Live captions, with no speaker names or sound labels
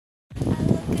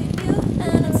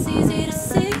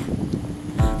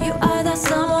that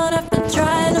someone I've been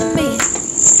trying to meet.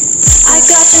 I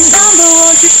got your number,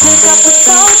 won't you pick up the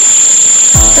phone?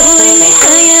 Don't leave me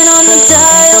hanging on the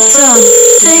dial tone.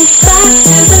 Think back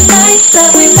to the night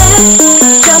that we met,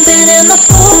 jumping in the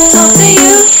pool, talk to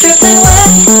you, dripping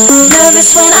wet.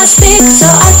 Nervous when I speak,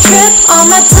 so I trip on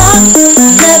my tongue.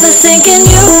 Never thinking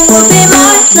you would be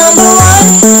my number one.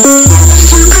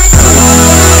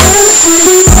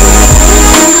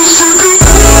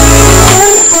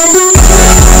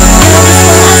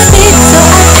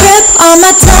 On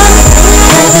my tongue,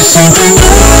 never thinking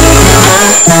you would be my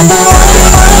number one.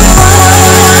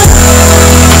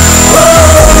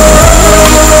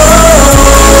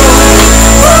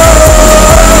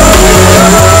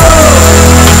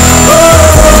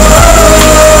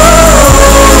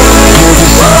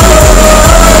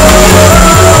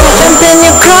 Jump in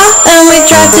your car and we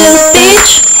drive to the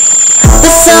beach.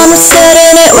 The sun was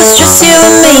setting, it was just you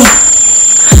and me.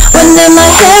 Wind in my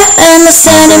hair and the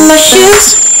sand in my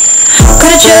shoes.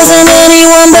 Could've chosen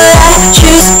anyone, but I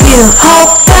choose you.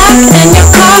 Hop back in your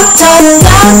car, top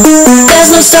down. There's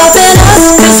no stopping us,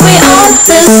 cause we own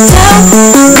this town.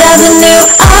 Never knew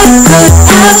I could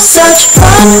have such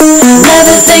fun.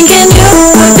 Never thinking you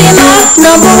would be my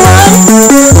number one.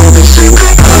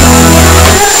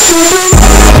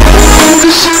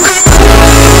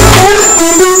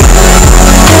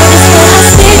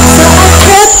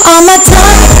 On my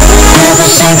tongue, never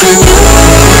thinking you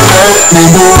would be my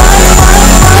number one.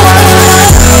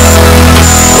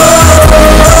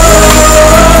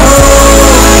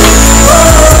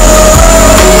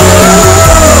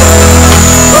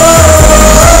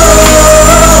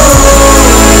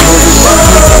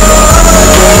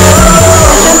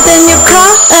 Jump in your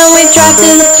car and we drive to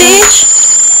the beach.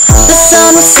 The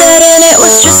sun was setting, it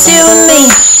was just you and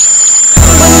me.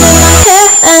 Wind in my hair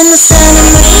and the sand in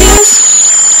my shoes.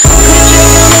 Could've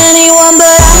chosen anyone, but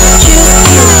I choose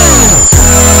you.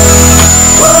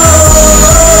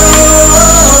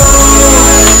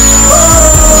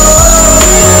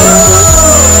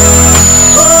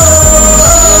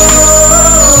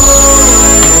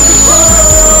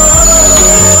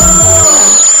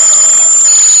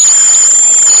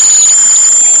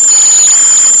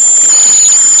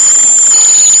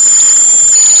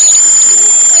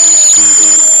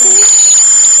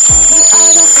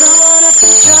 Someone I've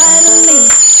been trying to meet.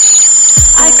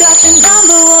 I got your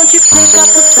number, won't you pick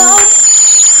up the phone?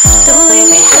 Don't leave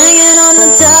me hanging on the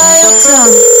dial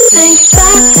tone. Think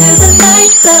back to the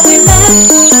night that we met,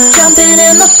 jumping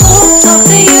in the pool, talk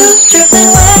to you, dripping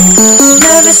wet.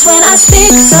 Nervous when I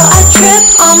speak, so I trip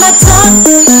on my tongue.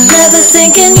 Never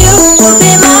thinking you would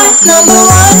be my number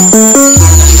one.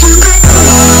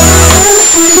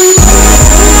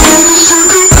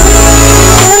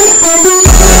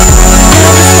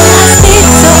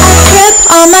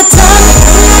 On my tongue,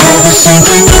 never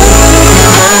thinking you would be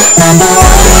my number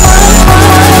one.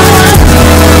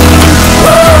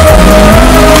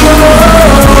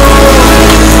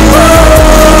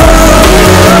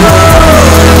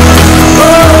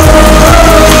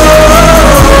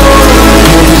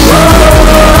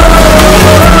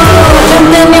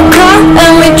 Jump in your car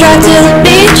and we drive to the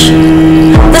beach.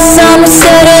 The sun was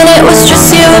setting, it was just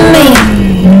you and me.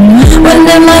 Wind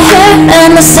in my hair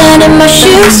and the sand in my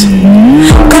shoes.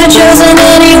 Could've chosen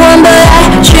anyone, but I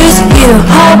choose you.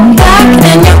 Hop back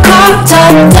in your car,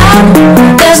 top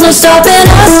down. There's no stopping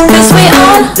us, cause we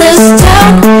own this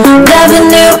town. Never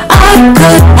knew I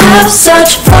could have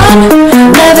such fun.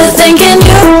 Never thinking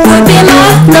you would be my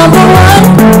number one.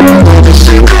 Nervous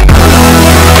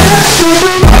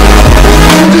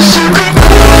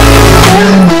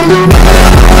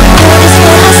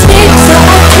when I speak, so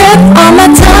I trip on my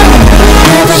tongue.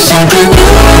 Never thinking you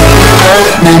would be my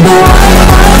number one.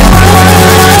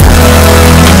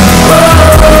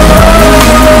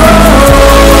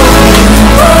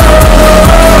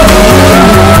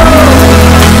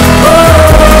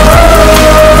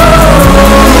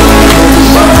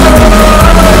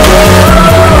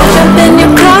 Jump in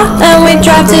your car and we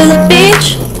drive to the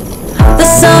beach. The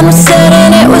sun was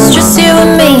setting, it was just you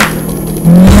and me.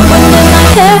 Wind in my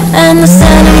hair and the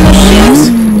sand in my shoes.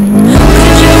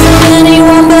 Could've chosen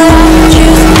anyone, but I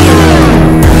choose you.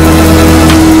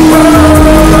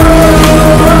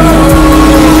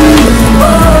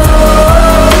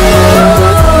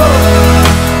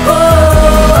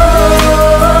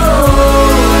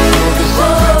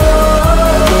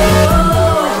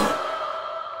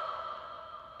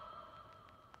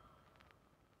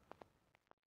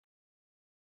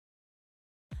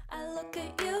 I look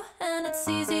at you and it's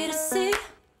easy to see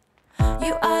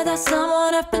you are that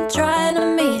someone I've been trying to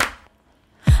meet.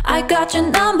 I got your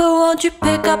number, won't you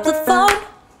pick up the phone?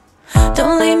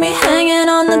 Don't leave me hanging. hanging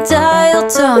on the dial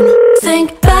tone.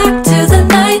 Think back to the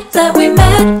night that we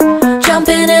met,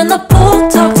 jumping in the pool,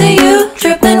 talk to you,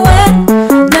 dripping wet.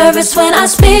 Nervous when I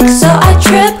speak, so I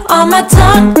trip on my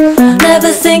tongue.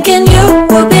 Never thinking you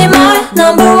would be my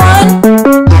number one.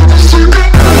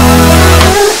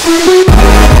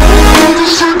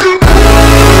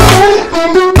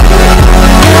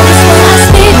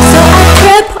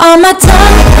 On my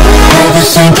tongue, never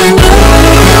thinking you would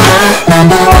be my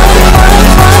number one.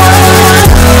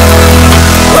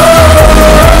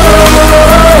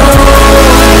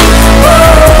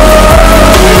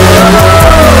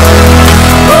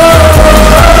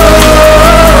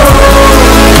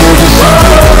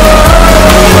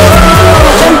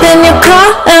 Jump in your car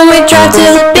and we drive to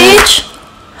the beach.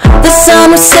 The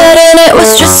sun was setting, it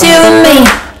was just you and me.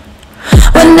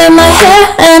 Wind in my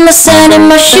hair and the sand in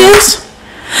my shoes.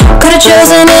 Could've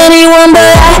chosen anyone,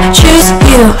 but I choose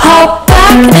you. Hop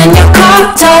back in your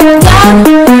car, top down.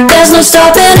 There's no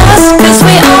stopping us, cause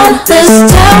we own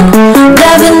this town.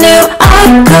 Never knew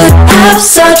I could have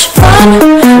such fun.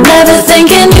 Never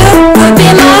thinking you would be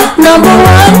my number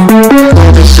one.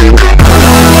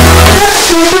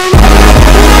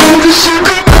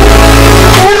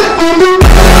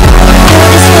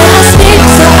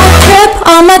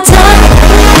 On my tongue,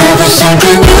 never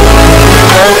thinking you would be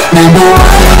my number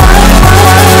one.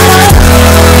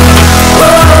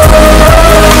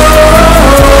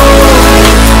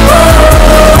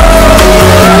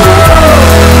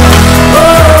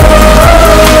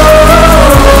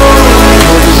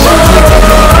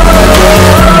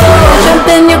 Jump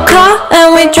in your car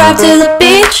and we drive to the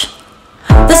beach.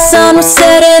 The sun was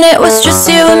setting, it was just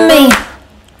you and me.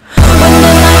 Wind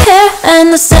in my hair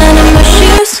and the sand in my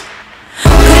shoes.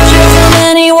 Could've chosen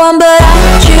anyone, but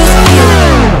I choose you.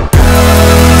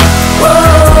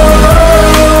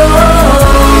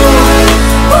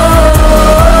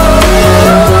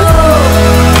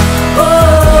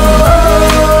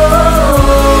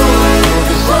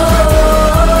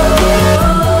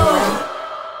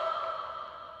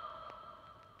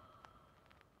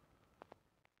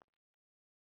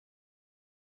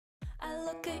 I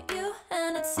look at you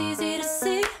and it's easy to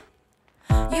see.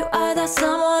 You are that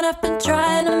someone I've been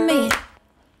trying to meet.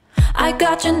 I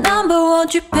got your number,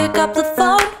 won't you pick up the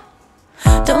phone?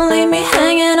 Don't leave me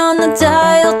hanging on the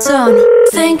dial tone.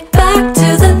 Think back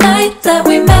to the night that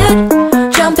we met,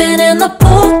 jumping in the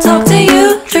pool, talk to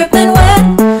you, dripping wet.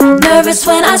 Nervous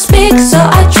when I speak, so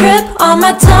I trip on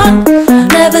my tongue.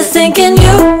 Never thinking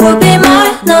you would be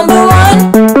my number one.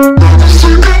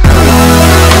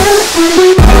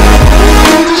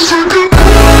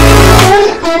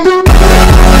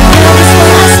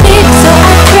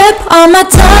 On my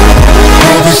tongue,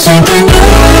 never thinking you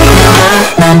would be my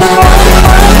number one.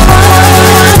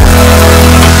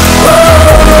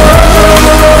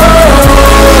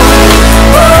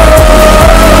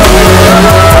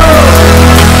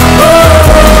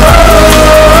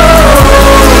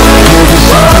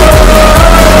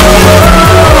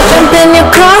 Jump in your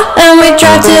car and we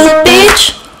drive to the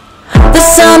beach. The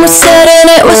sun was setting,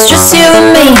 it was just you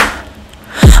and me.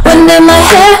 Wind in my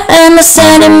hair and the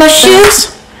sand in my shoes.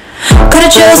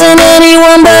 Could've chosen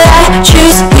anyone, but I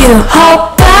choose you.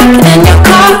 Hop back in your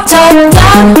car, top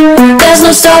down. There's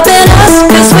no stopping us,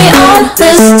 cause we own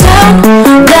this town.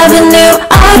 Never knew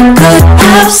I could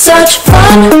have such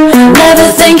fun. Never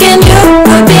thinking you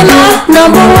would be my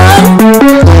number one.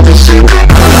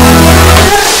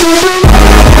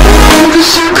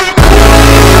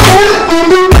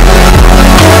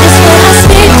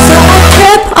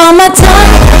 On my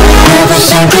tongue, never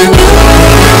thinking you would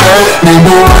be my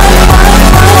number one.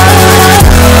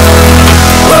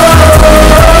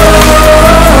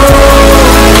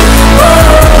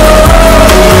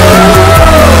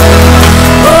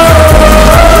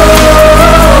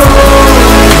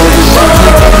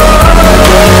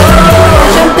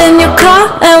 Jump in your car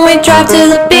and we drive to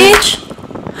the beach.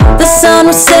 The sun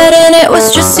was setting, it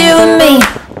was just you and me.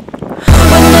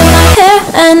 Wind in my hair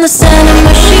and the sand in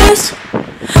my shoes.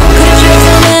 Could've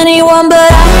chosen anyone,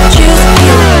 but I choose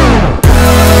you.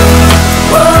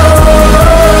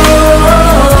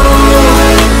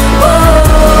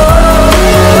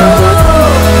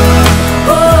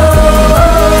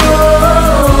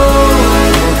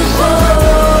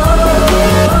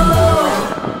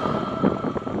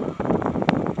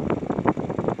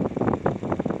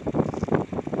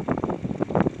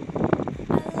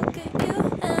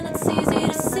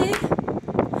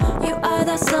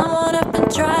 Someone I've been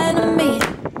trying to meet.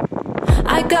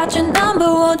 I got your number,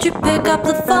 won't you pick up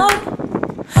the phone?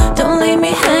 Don't leave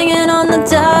me hanging on the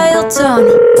dial tone.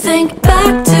 Think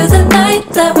back to the night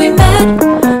that we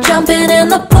met. Jumping in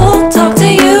the pool, talk to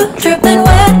you, dripping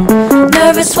wet.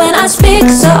 Nervous when I speak,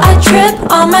 so I trip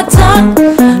on my tongue.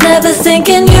 Never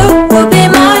thinking you would be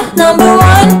my number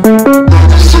one. Nervous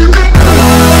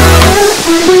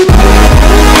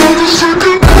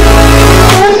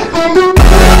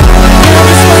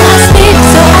when I speak,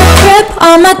 so I trip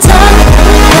on my tongue.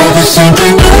 Never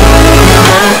thinking you would be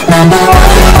my number one.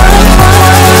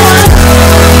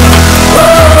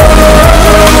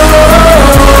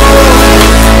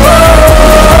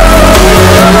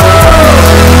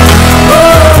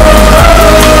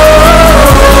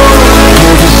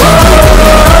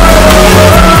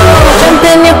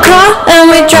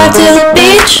 Drive to the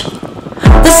beach.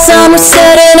 The sun was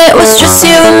setting, it was just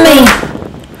you and me.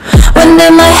 Wind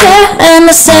in my hair and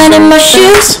the sand in my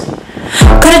shoes.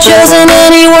 Could've chosen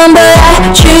anyone but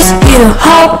I choose you.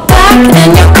 Hop back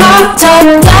in your car, top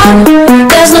down.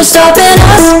 There's no stopping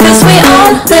us, cause we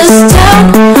own this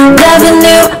town. Never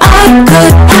knew I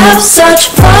could have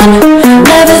such fun.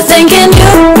 Never thinking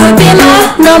you would be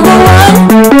my number one.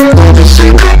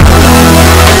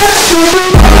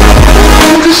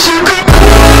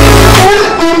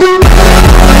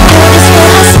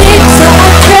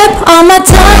 On my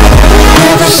tongue,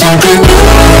 never thinking you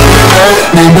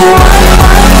number one.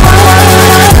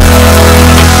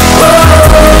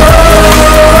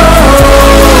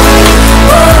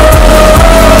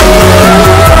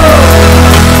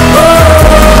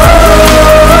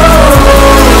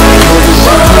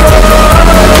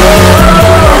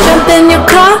 Jump in your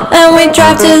car and we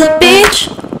drive to the beach.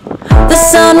 The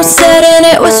sun was setting,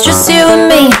 it was just you and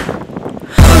me.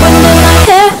 Wind in my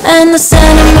hair and the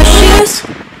sand in my shoes.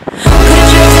 Could've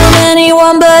chosen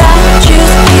anyone but I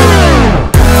choose you.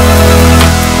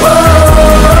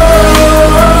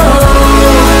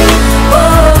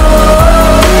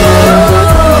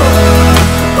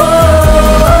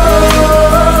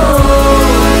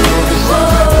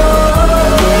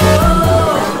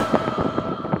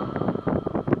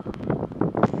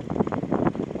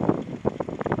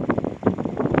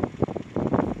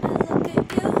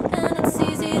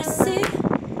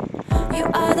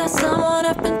 Someone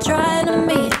I've been trying to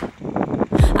meet.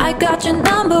 I got your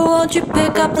number, won't you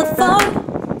pick up the phone?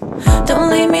 Don't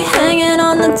leave me hanging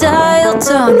on the dial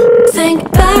tone.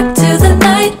 Think back to the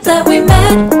night that we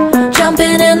met.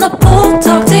 Jumping in the pool,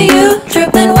 talk to you,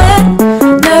 dripping wet.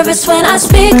 Nervous when I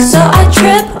speak, so I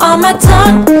trip on my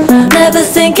tongue. Never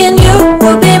thinking you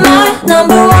would be my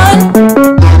number one.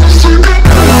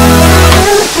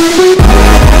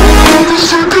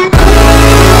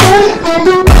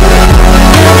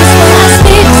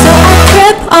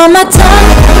 On my tongue,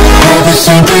 never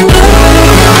thinking you would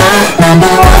be my number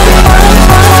one.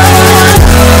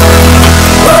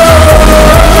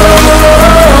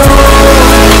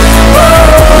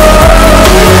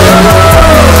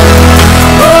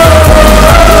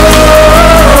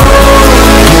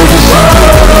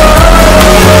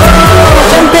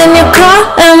 Jump in your car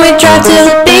and we drive to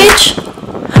the beach.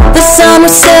 The sun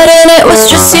was setting, it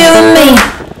was just you and me.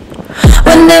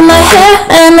 Wind in my hair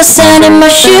and the sand in my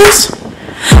shoes.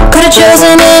 Could've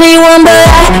chosen anyone but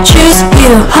I choose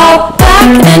you. Hop back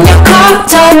in your car,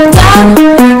 top down.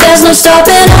 There's no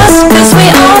stopping us, cause we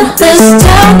own this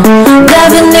town.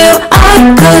 Never knew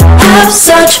I could have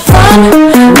such fun.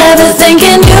 Never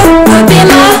thinking you would be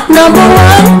my number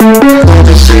one.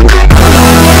 Notice when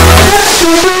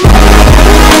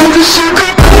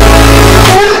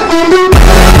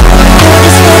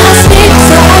I speak,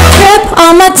 so I trip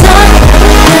on my tongue.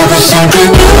 Never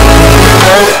thinking you would be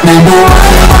my number one.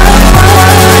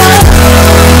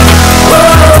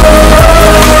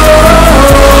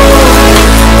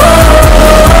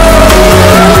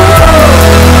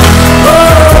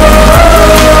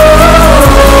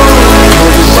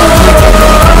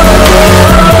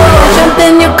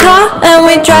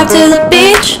 Drive to the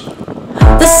beach.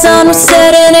 The sun was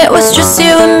setting, it was just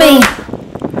you and me.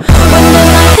 Wind in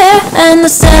my hair and the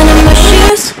sand in my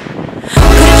shoes.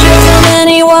 Could've chosen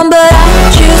anyone but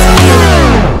I choose you.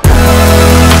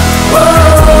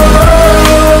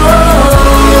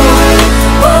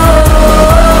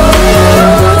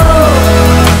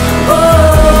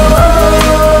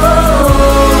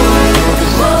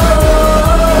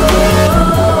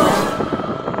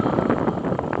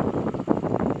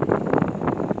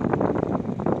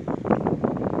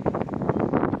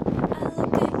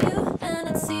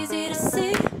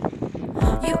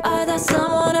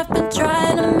 Someone I've been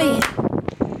trying to meet.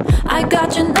 I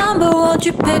got your number, won't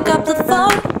you pick up the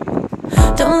phone?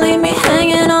 Don't leave me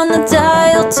hanging on the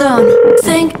dial tone.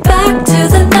 Think back to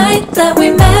the night that we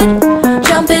met.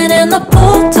 Jumping in the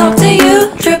pool, talk to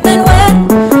you, dripping wet.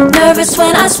 Nervous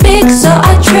when I speak, so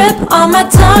I trip on my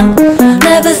tongue.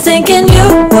 Never never thinking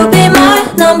you would be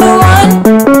my number one.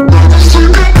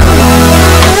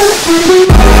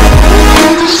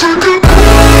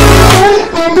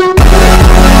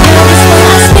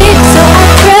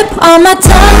 On my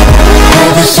tongue,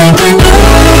 never thinking you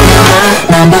would be my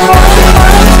number one.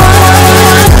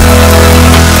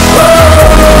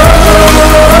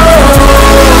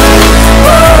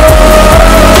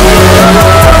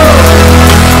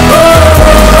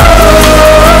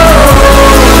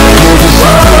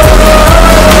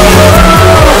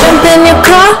 Jump in your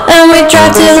car and we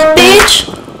drive to the beach.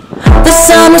 The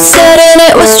sun was setting,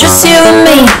 it was just you and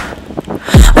me.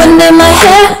 Wind in my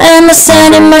hair and the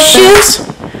sand in my shoes.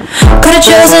 Could've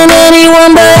chosen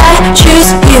anyone but I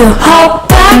choose you. Hop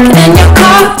back in your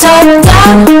car, top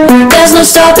down. There's no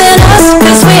stopping us,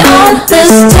 cause we own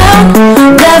this town.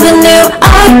 Never knew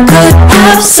I could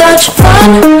have such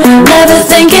fun. Never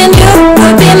thinking you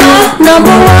would be my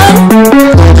number one.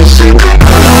 Notice when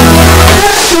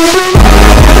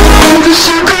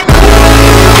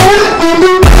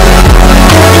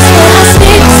I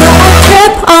speak, so I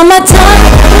trip on my tongue.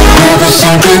 Never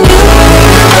thinking you would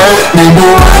be my number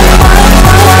one.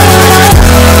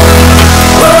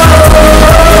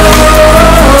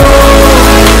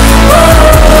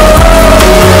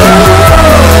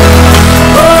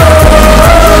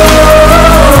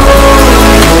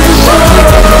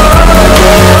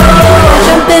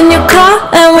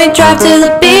 Drive to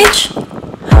the beach.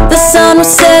 The sun was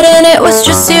setting, it was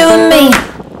just you and me.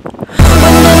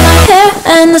 Wind in my hair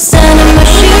and the sand in my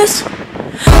shoes.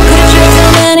 Could've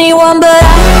chosen anyone but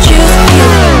I choose you.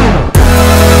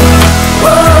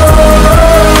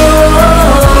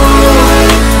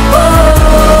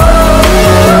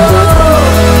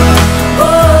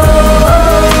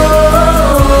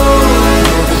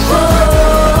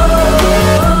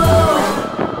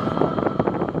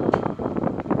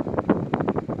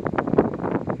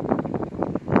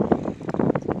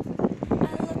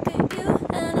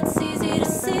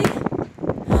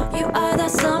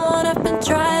 Someone I've been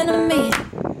trying to meet.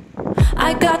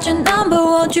 I got your number,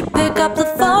 won't you pick up the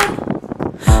phone?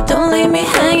 Don't leave me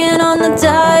hanging on the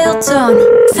dial tone.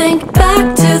 Think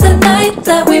back to the night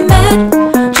that we met.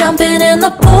 Jumping in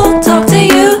the pool, talk to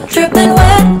you, dripping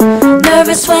wet.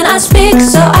 Nervous when I speak,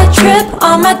 so I trip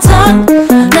on my tongue.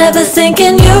 Never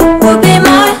thinking you would be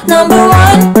my number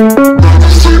one.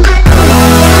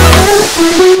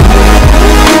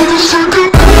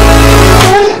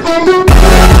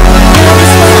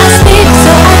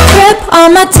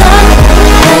 On my tongue,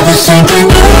 never thinking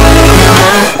you would be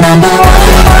my number one.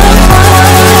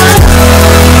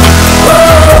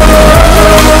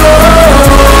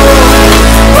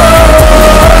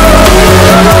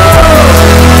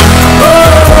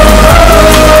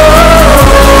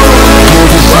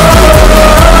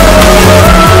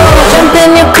 Jump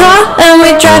in your car and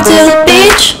we drive to the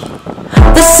beach.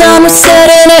 The sun was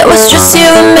setting, it was just you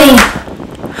and me.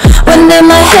 Wind in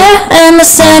my hair and the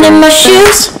sand in my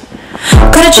shoes.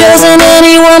 Could've chosen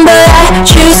anyone but I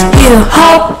choose you.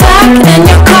 Hop back in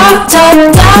your car, top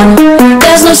down.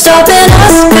 There's no stopping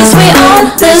us, cause we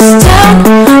own this town.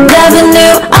 Never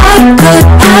knew I could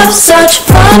have such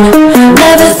fun.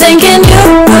 Never thinking you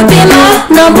would be my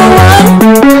number one.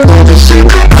 Notice when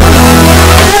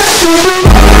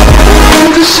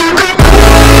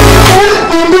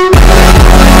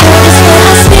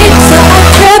I speak, so I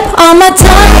trip on my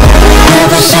tongue.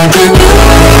 Never thinking you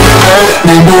would be my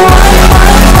number one.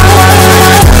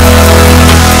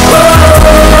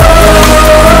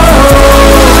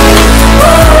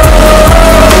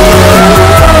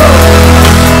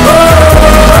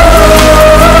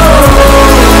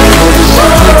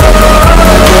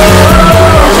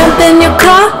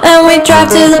 Drive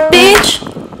to the beach.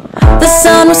 The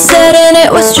sun was setting,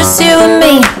 it was just you and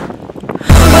me.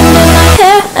 Wind in my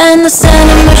hair and the sand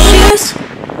in my shoes.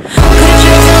 Could've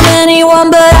chosen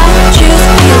anyone but I choose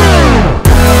you.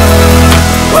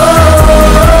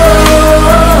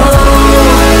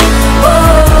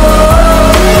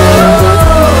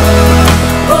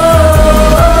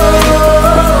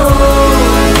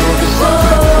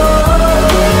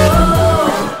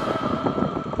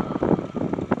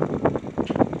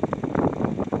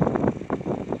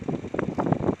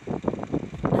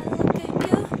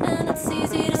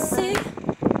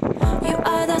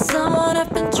 Someone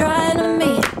I've been trying to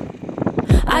meet.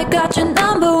 I got your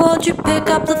number, won't you pick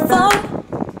up the phone?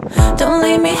 Don't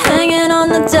leave me hanging on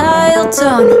the dial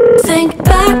tone. Think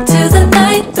back to the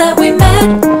night that we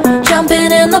met.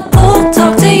 Jumping in the pool,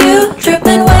 talk to you,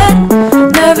 dripping wet.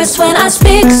 Nervous when I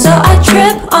speak, so I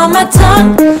trip on my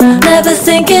tongue. Never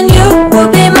thinking you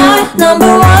would be my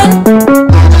number one.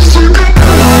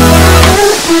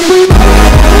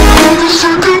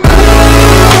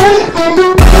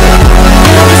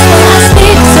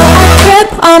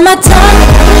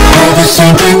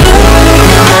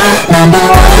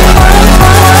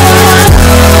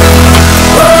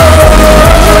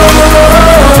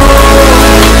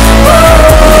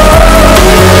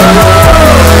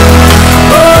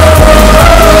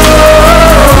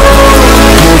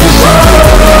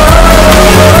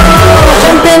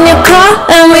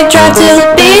 drive to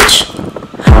the beach.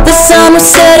 The sun was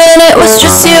setting, it was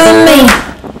just you and me.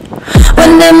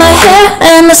 Wind in my hair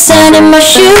and the sand in my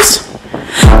shoes.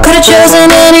 Could've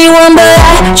chosen anyone but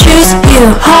I choose you.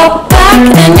 Hop back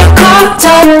in your car,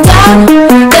 top down.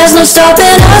 There's no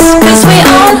stopping us, cause we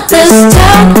own this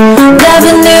town.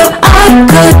 Never knew I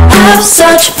could have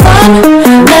such fun.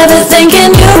 Never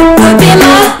thinking you would be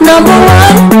my number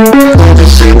one.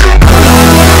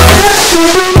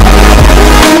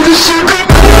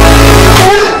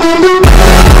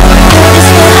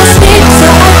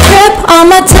 On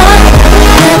my tongue,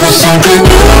 never thinking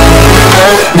you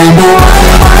number one.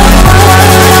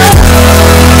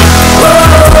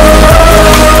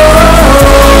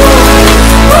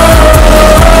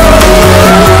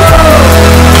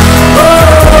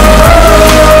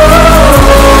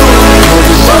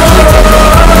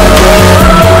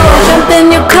 Jump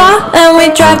in your car and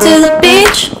we drive to the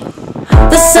beach.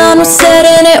 The sun was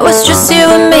setting, it was just you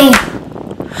and me.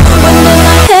 Wind in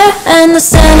my hair and the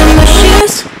sand in my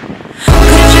shoes.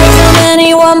 Could've chosen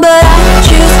anyone but I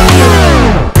choose you.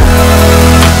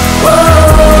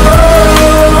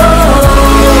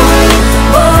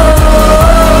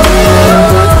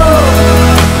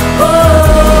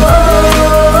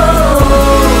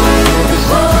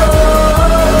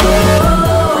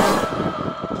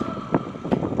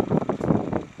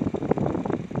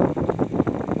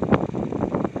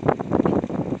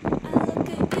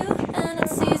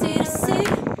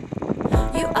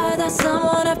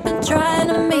 Someone I've been trying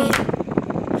to meet.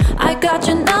 I got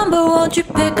your number, won't you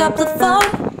pick up the phone?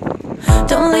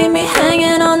 Don't leave me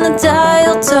hanging on the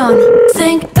dial tone.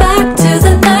 Think back to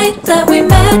the night that we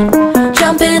met.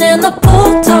 Jumping in the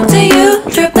pool, talk to you,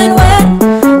 dripping wet.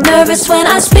 Nervous when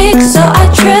I speak, so I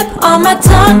trip on my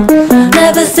tongue.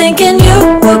 Never thinking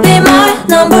you would be my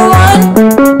number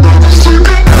one.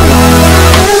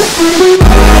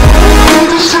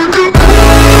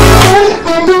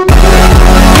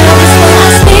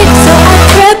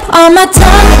 On my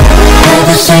tongue,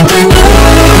 never thinking you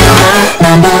are my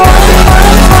number one.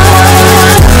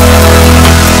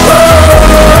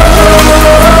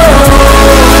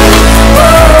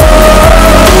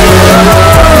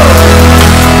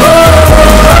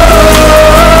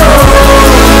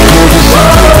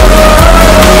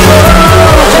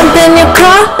 Jump in your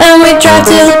car and we drive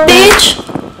to the beach.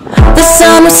 The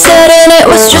sun was setting, it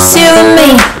was just you and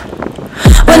me.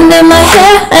 Wind in my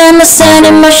hair and the sand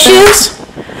in my shoes.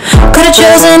 Could've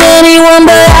chosen anyone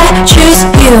but I choose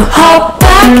you. Hop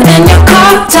back in your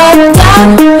car, top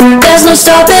down. There's no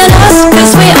stopping us,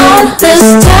 cause we own this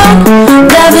town.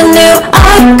 Never knew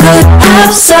I could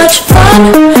have such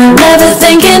fun. Never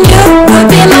thinking you would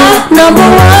be my number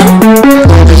one.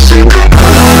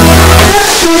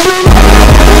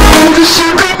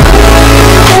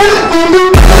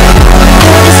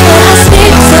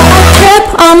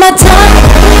 On my tongue,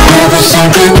 never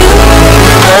thinking you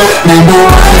are number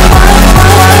one.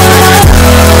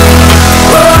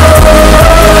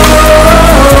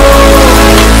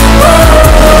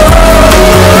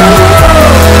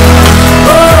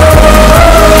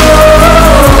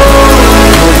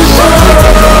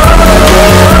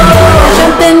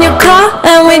 Jump in your car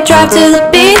and we drive to the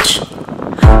beach.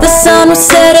 The sun was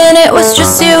setting, it was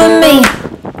just you and me.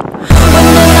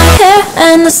 Wind in my hair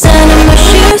and the sand in my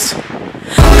shoes.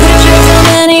 Could've chosen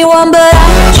anyone but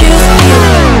I choose you.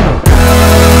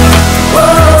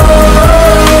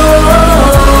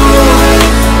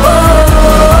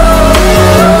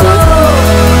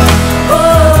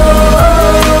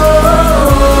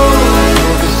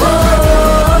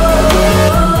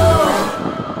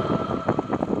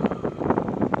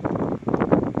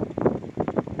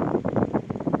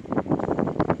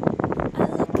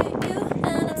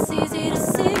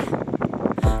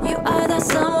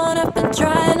 Someone I've been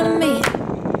trying to meet.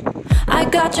 I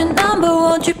got your number,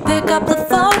 won't you pick up the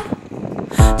phone?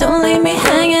 Don't leave me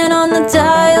hanging on the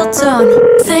dial tone.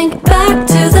 Think back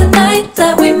to the night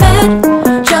that we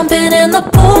met. Jumping in the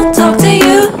pool, talk to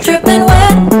you, dripping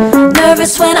wet.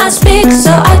 Nervous when I speak,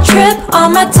 so I trip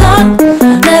on my tongue.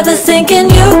 Never thinking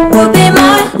you would be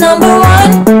my number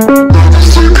one.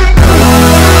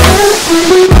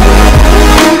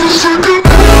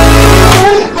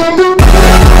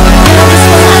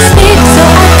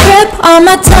 On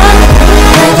my tongue,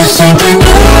 never thinking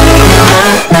you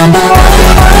are number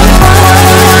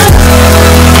one.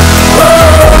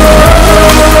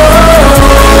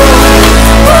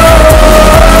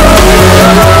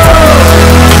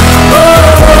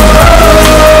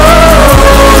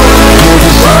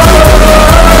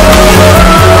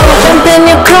 Jump in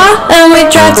your car and we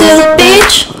drive to the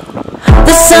beach.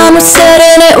 The sun was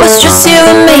setting, it was just you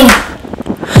and me.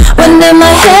 Wind in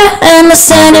my hair and the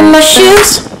sand in my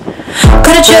shoes.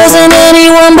 Could've chosen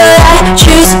anyone, but I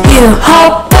choose you.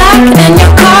 Hop back in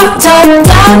your car, top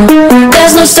down.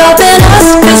 There's no stopping us,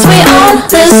 'cause we own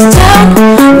this town.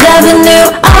 Never knew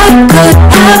I could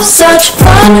have such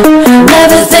fun.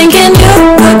 Never thinking you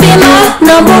would be my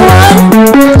number one.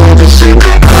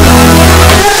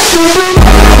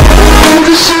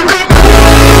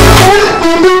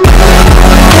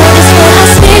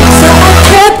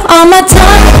 On my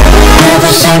tongue,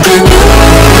 never thinking you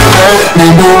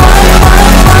number one.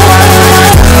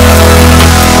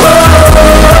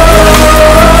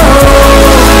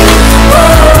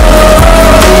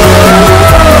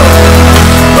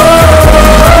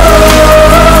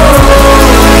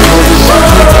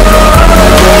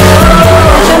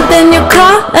 Jump in your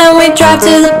car and we drive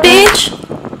to the beach.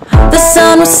 The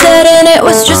sun was setting, it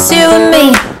was just you and me.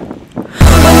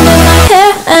 Wind in my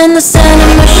hair and the sand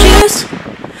in my shoes.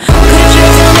 Could've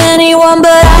chosen anyone,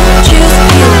 but I choose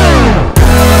you.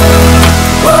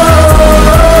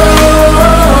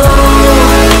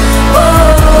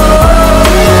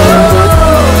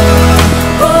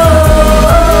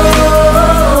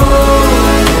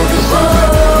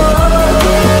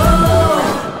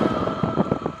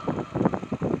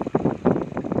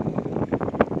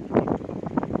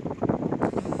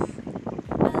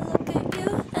 I look at you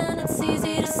and it's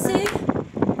easy to see.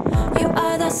 You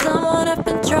are that someone I've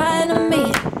been trying to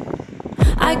meet.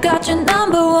 I got your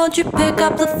number, won't you pick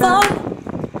up the phone?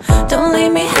 Don't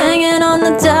leave me hanging on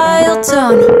the dial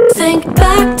tone. Think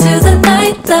back to the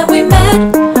night that we met.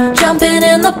 Jumping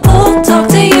in the pool, talk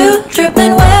to you,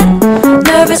 dripping wet.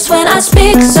 Nervous when I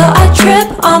speak, so I trip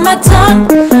on my tongue.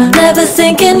 Never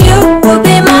thinking you would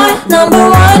be my number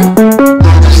one.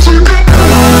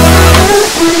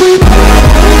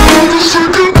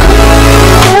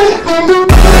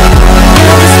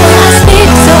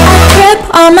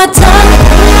 On my tongue,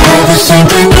 never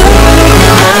thinking you would be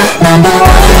my number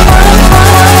one.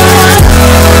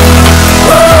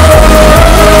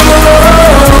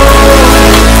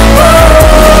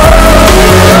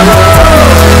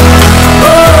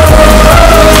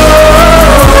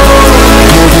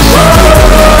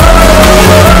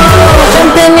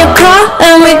 Jump in your car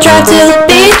and we drive to the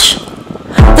beach.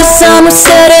 The sun was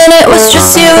setting, it was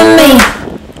just you and me.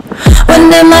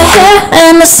 Wind in my hair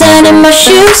and the sand in my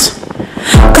shoes.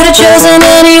 Could've chosen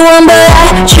anyone, but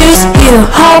I choose you.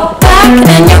 Hop back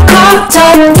in your car,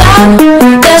 top down.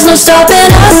 There's no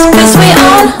stopping us, 'cause we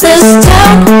own this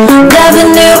town. Never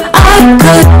knew I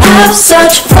could have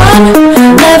such fun.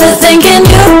 Never thinking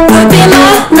you would be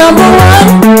my number one.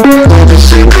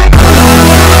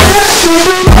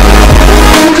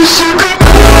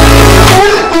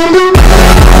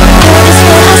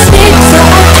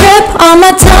 On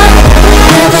my tongue,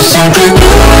 never thinking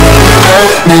you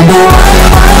number one.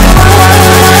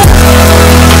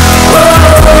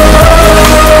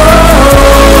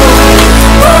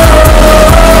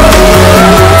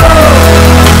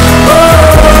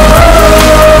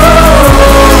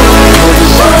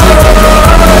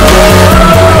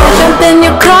 Jump in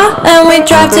your car and we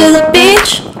drive to the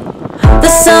beach. The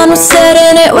sun was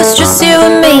setting, it was just you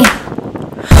and me.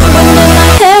 Wind in my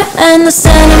hair and the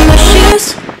sand in my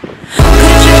shoes.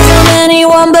 Could've chosen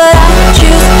anyone, but I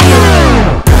choose you.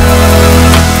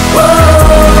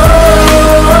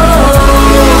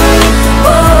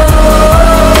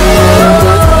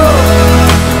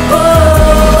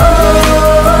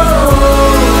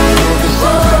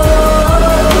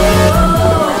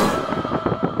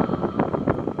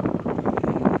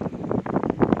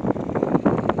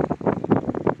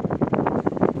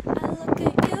 I look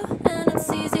at you and it's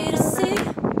easy to see.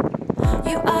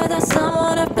 You are that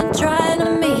someone I've been trying to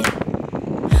meet.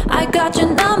 I got your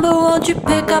number, won't you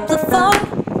pick up the phone?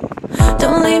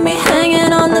 Don't leave me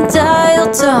hanging on the dial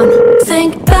tone.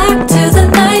 Think back to the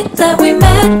night that we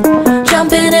met.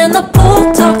 Jumping in the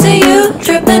pool, talk to you,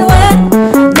 dripping wet.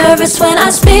 Nervous when I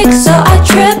speak, so I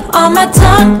trip on my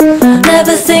tongue.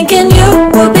 Never thinking you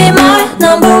would be my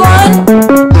number one.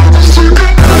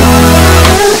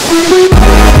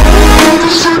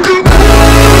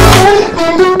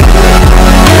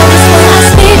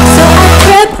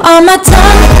 On my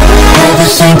tongue, never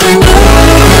thinking you would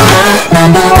be my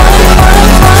number one.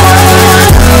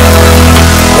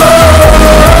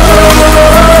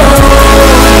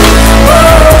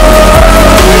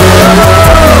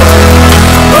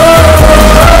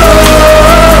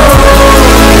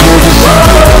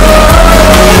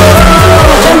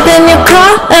 Jump in your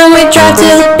car and we drive to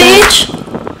the beach.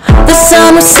 The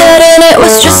sun was setting, it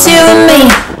was just you and me.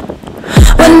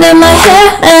 Wind in my hair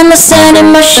and the sand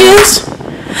in my shoes.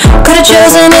 Could've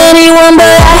chosen anyone, but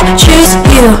I choose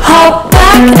you. Hop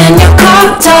back in your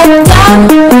car, top down.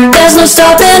 There's no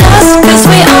stopping us, 'cause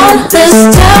we own this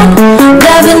town.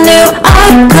 Never knew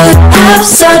I could have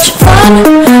such fun.